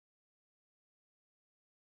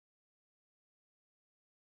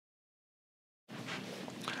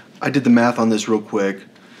I did the math on this real quick.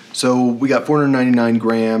 So we got 499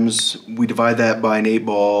 grams. We divide that by an 8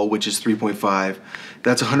 ball, which is 3.5.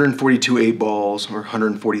 That's 142 8 balls, or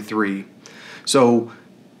 143. So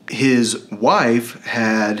his wife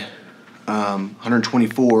had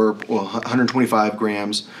 125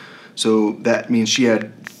 grams. So that means she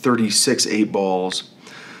had 36 8 balls.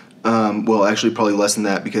 Well, actually, probably less than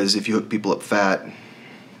that, because if you hook people up fat,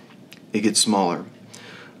 it gets smaller.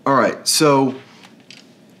 All right, so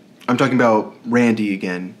I'm talking about Randy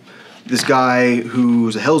again. This guy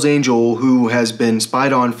who's a Hell's Angel who has been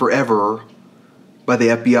spied on forever by the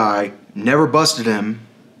FBI, never busted him,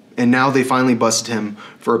 and now they finally busted him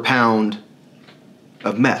for a pound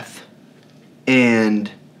of meth.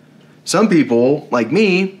 And some people, like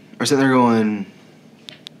me, are sitting there going,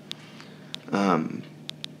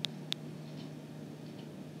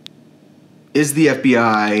 is the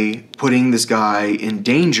FBI putting this guy in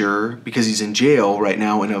danger because he's in jail right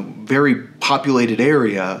now in a very populated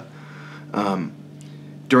area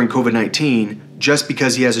during COVID-19 just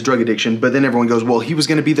because he has a drug addiction? But then everyone goes, well, he was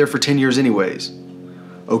going to be there for 10 years anyways.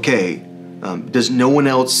 Okay, does no one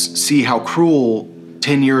else see how cruel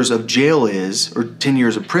 10 years of jail is, or 10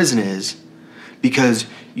 years of prison is, because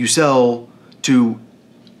you sell to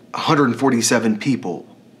 147 people?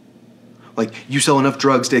 Like, you sell enough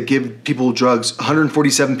drugs to give people drugs,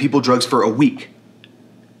 147 people drugs for a week.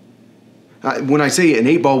 When I say an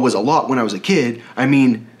 8 ball was a lot when I was a kid, I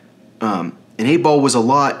mean an 8 ball was a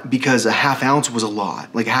lot because a half ounce was a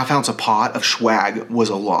lot. Like a half ounce of pot of swag was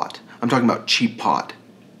a lot. I'm talking about cheap pot.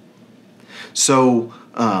 So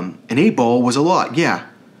an 8 ball was a lot, yeah.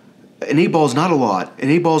 An 8 ball is not a lot. An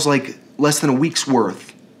 8 ball is like less than a week's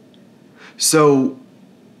worth. So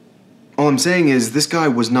all I'm saying is this guy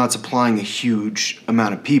was not supplying a huge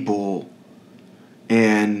amount of people,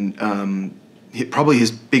 and probably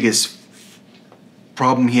his biggest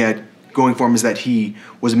problem he had going for him is that he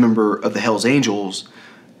was a member of the Hells Angels,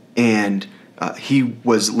 and he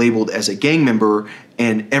was labeled as a gang member,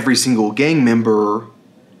 and every single gang member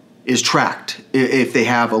is tracked if they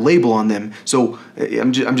have a label on them. So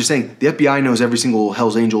I'm just saying, the FBI knows every single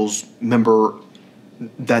Hells Angels member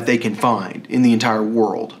that they can find in the entire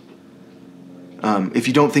world. If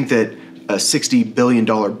you don't think that a $60 billion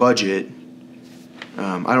budget,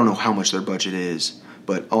 I don't know how much their budget is,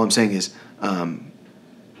 but all I'm saying is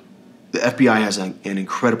the FBI has an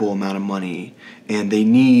incredible amount of money, and they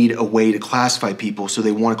need a way to classify people, so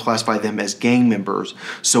they want to classify them as gang members,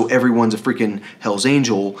 so everyone's a freaking Hell's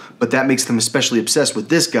Angel. But that makes them especially obsessed with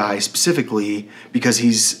this guy specifically because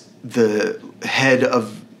he's the head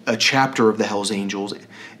of a chapter of the Hells Angels,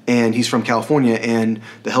 and he's from California, and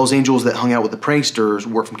the Hells Angels that hung out with the pranksters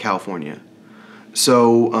were from California.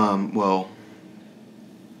 So, well,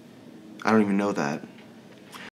 I don't even know that.